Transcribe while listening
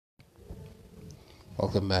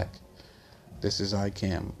Welcome back. This is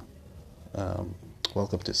ICAM. Um,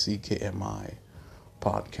 Welcome to CKMI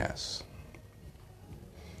podcast.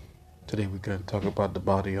 Today we're going to talk about the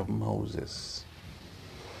body of Moses.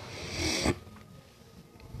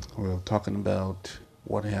 We're talking about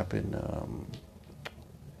what happened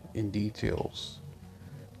in details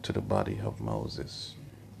to the body of Moses.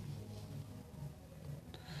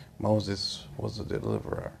 Moses was a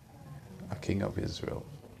deliverer, a king of Israel,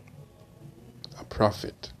 a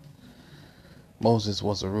prophet. Moses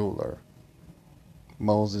was a ruler.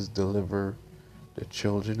 Moses delivered the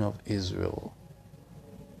children of Israel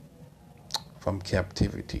from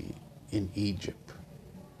captivity in Egypt.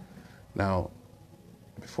 Now,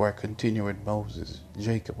 before I continue with Moses,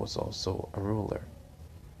 Jacob was also a ruler.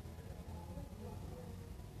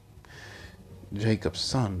 Jacob's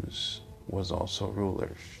sons was also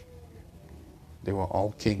rulers. They were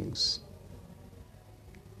all kings.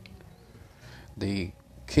 The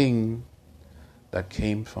king that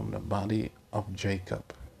came from the body of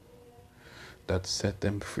Jacob that set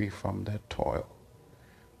them free from their toil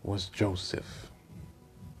was Joseph.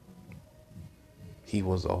 He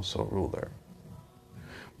was also ruler,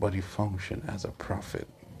 but he functioned as a prophet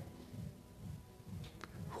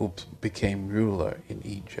who became ruler in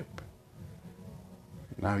Egypt.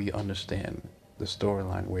 Now you understand the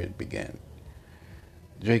storyline where it began.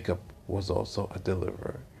 Jacob was also a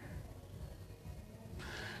deliverer.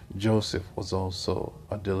 Joseph was also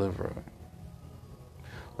a deliverer.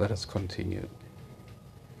 Let us continue.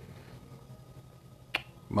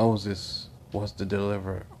 Moses was the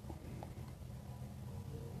deliverer.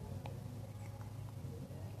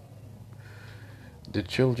 The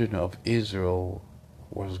children of Israel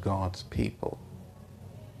was God's people.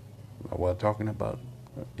 We're talking about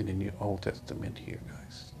in the New Old Testament here,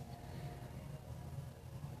 guys.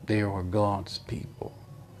 They were God's people,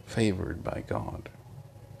 favored by God,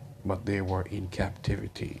 but they were in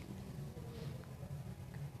captivity.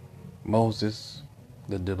 Moses,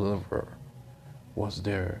 the deliverer, was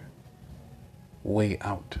their way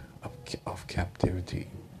out of captivity.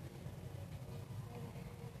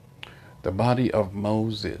 The body of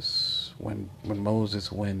Moses, when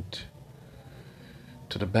Moses went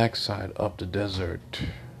to the backside of the desert,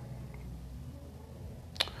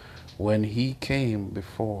 when he came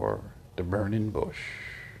before the burning bush,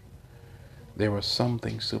 there was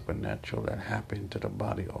something supernatural that happened to the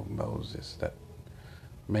body of Moses that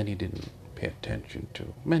many didn't pay attention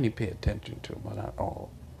to. Many pay attention to, but not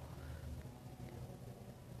all.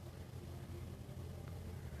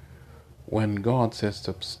 When God says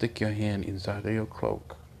to stick your hand inside of your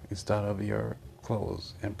cloak, inside of your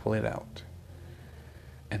clothes, and pull it out,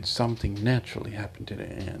 and something naturally happened to the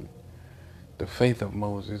hand, the faith of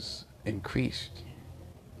Moses increased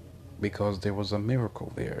because there was a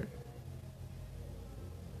miracle there.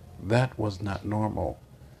 That was not normal.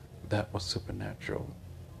 That was supernatural.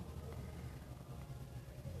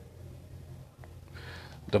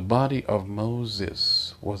 The body of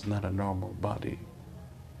Moses was not a normal body.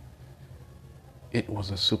 It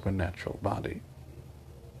was a supernatural body.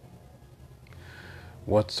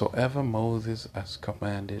 Whatsoever Moses has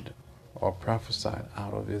commanded or prophesied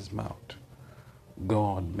out of his mouth,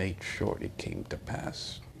 God made sure it came to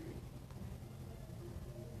pass.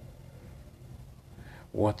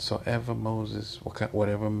 Whatsoever Moses,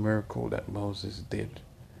 whatever miracle that Moses did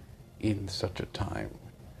in such a time,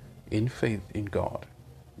 in faith in God,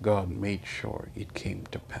 God made sure it came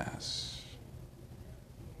to pass.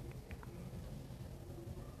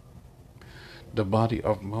 The body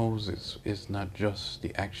of Moses is not just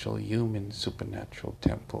the actual human supernatural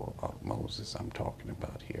temple of Moses I'm talking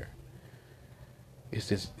about here.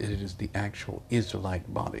 It is the actual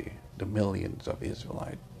Israelite body, the millions of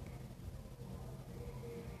Israelites.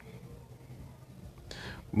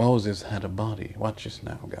 Moses had a body. Watch this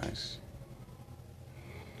now, guys.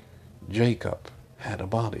 Jacob had a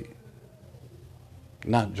body.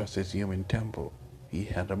 Not just his human temple. He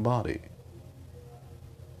had a body.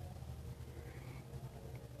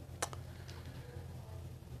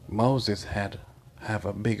 Moses have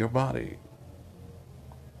a bigger body.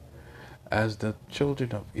 As the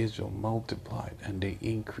children of Israel multiplied and they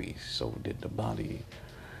increased, so did the body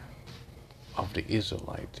of the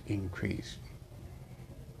Israelites increase.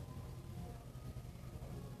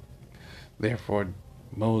 Therefore,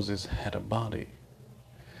 Moses had a body.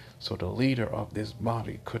 So the leader of this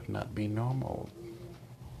body could not be normal.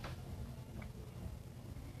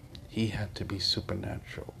 He had to be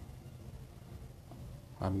supernatural.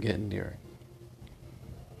 I'm getting there.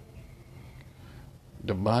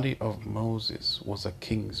 The body of Moses was a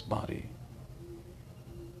king's body,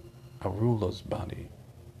 a ruler's body.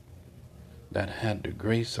 that had the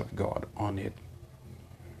grace of God on it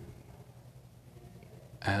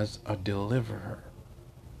as a deliverer.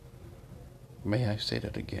 May I say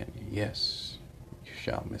that again? Yes, you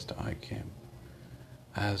shall, Mr. Icam.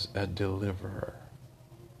 As a deliverer.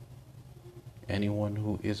 Anyone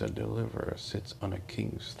who is a deliverer sits on a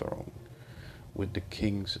king's throne with the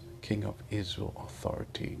king of Israel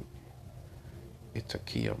authority. It's a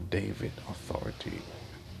key of David authority.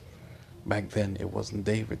 Back then it wasn't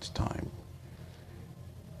David's time.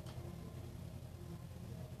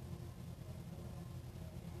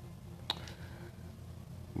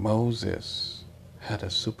 Moses had a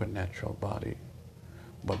supernatural body,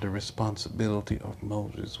 but the responsibility of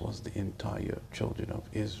Moses was the entire children of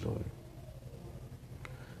Israel.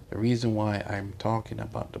 The reason why I'm talking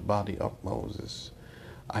about the body of Moses,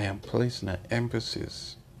 I am placing an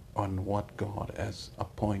emphasis on what God has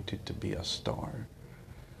appointed to be a star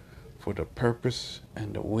for the purpose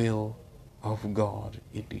and the will of God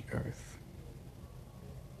in the earth.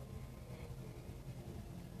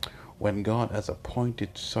 When God has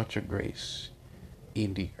appointed such a grace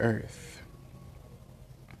in the earth,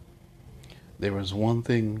 there is one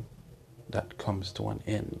thing that comes to an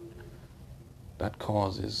end that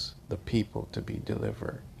causes the people to be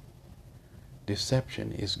delivered.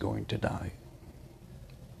 Deception is going to die,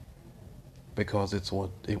 because it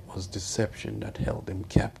was deception that held them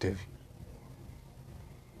captive.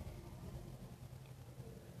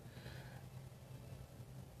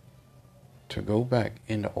 To go back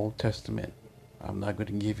in the Old Testament, I'm not going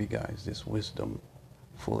to give you guys this wisdom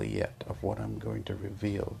fully yet of what I'm going to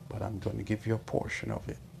reveal, but I'm going to give you a portion of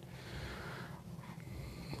it.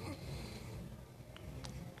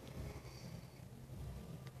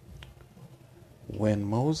 When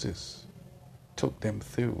Moses took them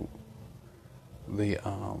through the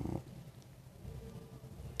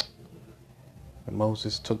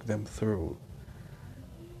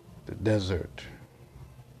desert,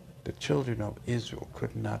 the children of Israel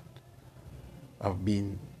could not have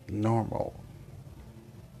been normal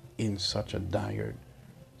in such a dire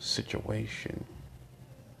situation.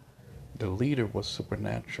 The leader was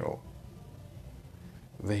supernatural.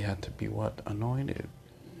 They had to be what? Anointed.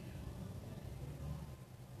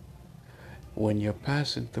 When you're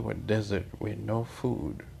passing through a desert where no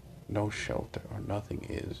food, no shelter, or nothing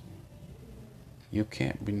is, you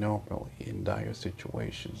can't be normal in dire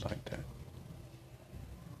situations like that.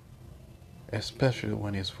 Especially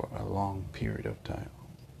when it's for a long period of time.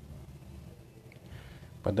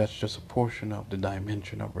 But that's just a portion of the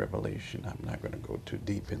dimension of revelation. I'm not going to go too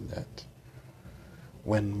deep in that.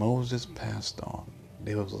 When Moses passed on,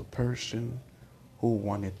 there was a person who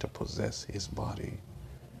wanted to possess his body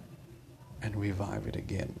and revive it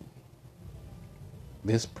again.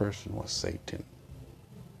 This person was Satan.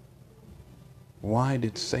 Why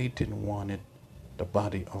did Satan want the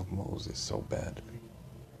body of Moses so badly?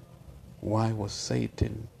 Why was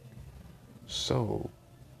Satan so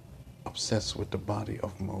obsessed with the body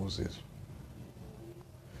of Moses?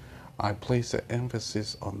 I place an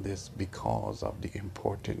emphasis on this because of the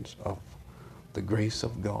importance of the grace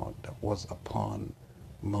of God that was upon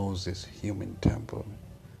Moses' human temple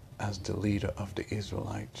as the leader of the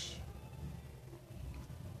Israelites.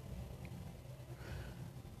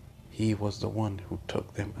 He was the one who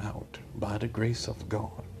took them out by the grace of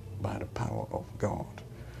God, by the power of God,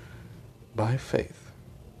 by faith,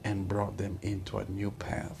 and brought them into a new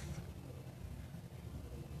path.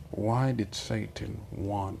 Why did Satan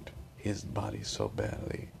want his body so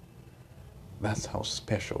badly? That's how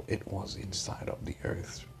special it was inside of the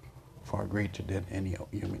earth, far greater than any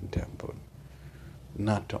human temple.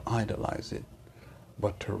 Not to idolize it,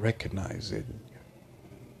 but to recognize it.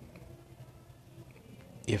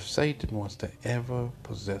 If Satan was to ever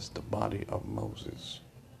possess the body of Moses,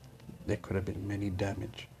 there could have been many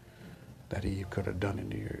damage that he could have done in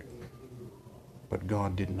the earth. But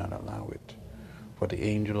God did not allow it. For the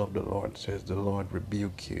angel of the Lord says, the Lord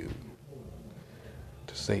rebuke you,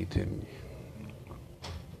 to Satan.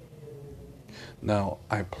 Now,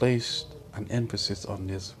 I placed an emphasis on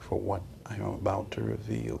this for what I am about to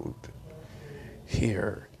reveal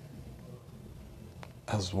here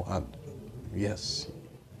as what, yes,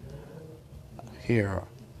 here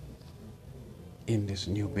in this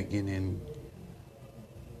new beginning,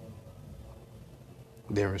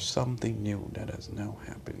 there is something new that has now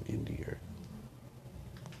happened in the earth.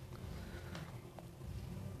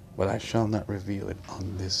 But I shall not reveal it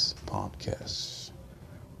on this podcast.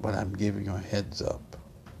 But I'm giving you a heads up.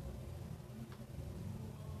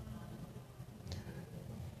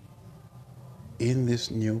 In this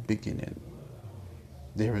new beginning,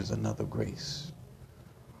 there is another grace.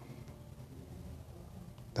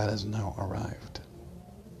 that has now arrived.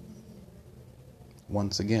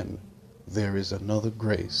 Once again, there is another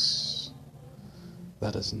grace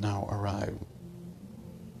that has now arrived.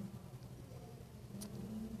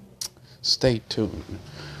 Stay tuned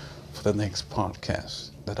for the next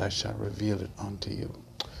podcast that I shall reveal it unto you.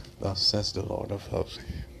 Thus says the Lord of hosts.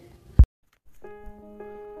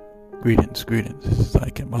 Greetings. This is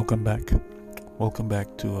Ike. Welcome back to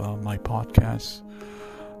my podcast.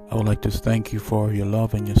 I would like to thank you for your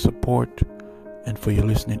love and your support, and for your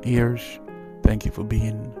listening ears. Thank you for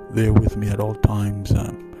being there with me at all times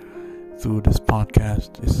through this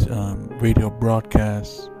podcast, this radio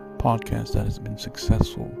podcast that has been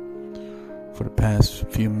successful for the past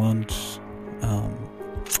few months.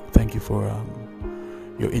 Thank you for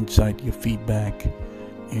your insight, your feedback,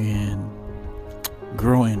 and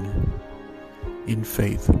growing in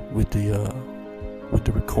faith with the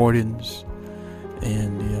recordings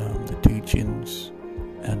and the teachings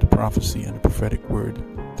and the prophecy and the prophetic word.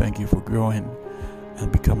 Thank you for growing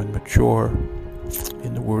and becoming mature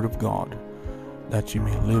in the word of God, that you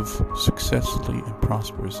may live successfully and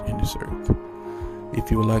prosperous in this earth.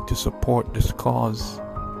 If you would like to support this cause,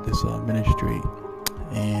 this ministry,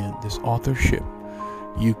 and this authorship,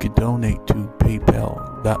 you could donate to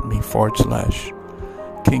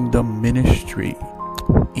paypal.me/Kingdom Ministry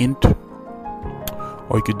Int,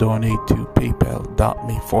 or you could donate to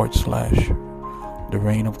paypal.me/The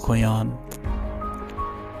Reign of Cleon,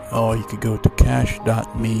 or you could go to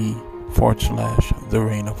cash.me/The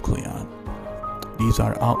Reign of Cleon. These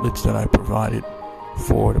are outlets that I provided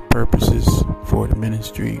for the purposes, for the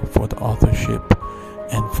ministry, for the authorship,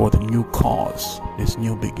 and for the new cause, this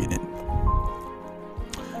new beginning,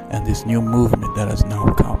 and this new movement that has now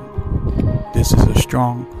come. This is a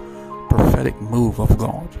strong prophetic move of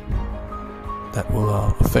God that will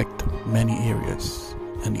affect many areas,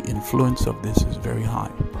 and the influence of this is very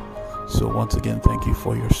high. So once again, thank you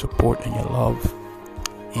for your support and your love,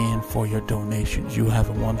 and for your donations. You have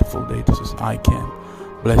a wonderful day. This is I Can.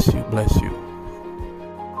 Bless you.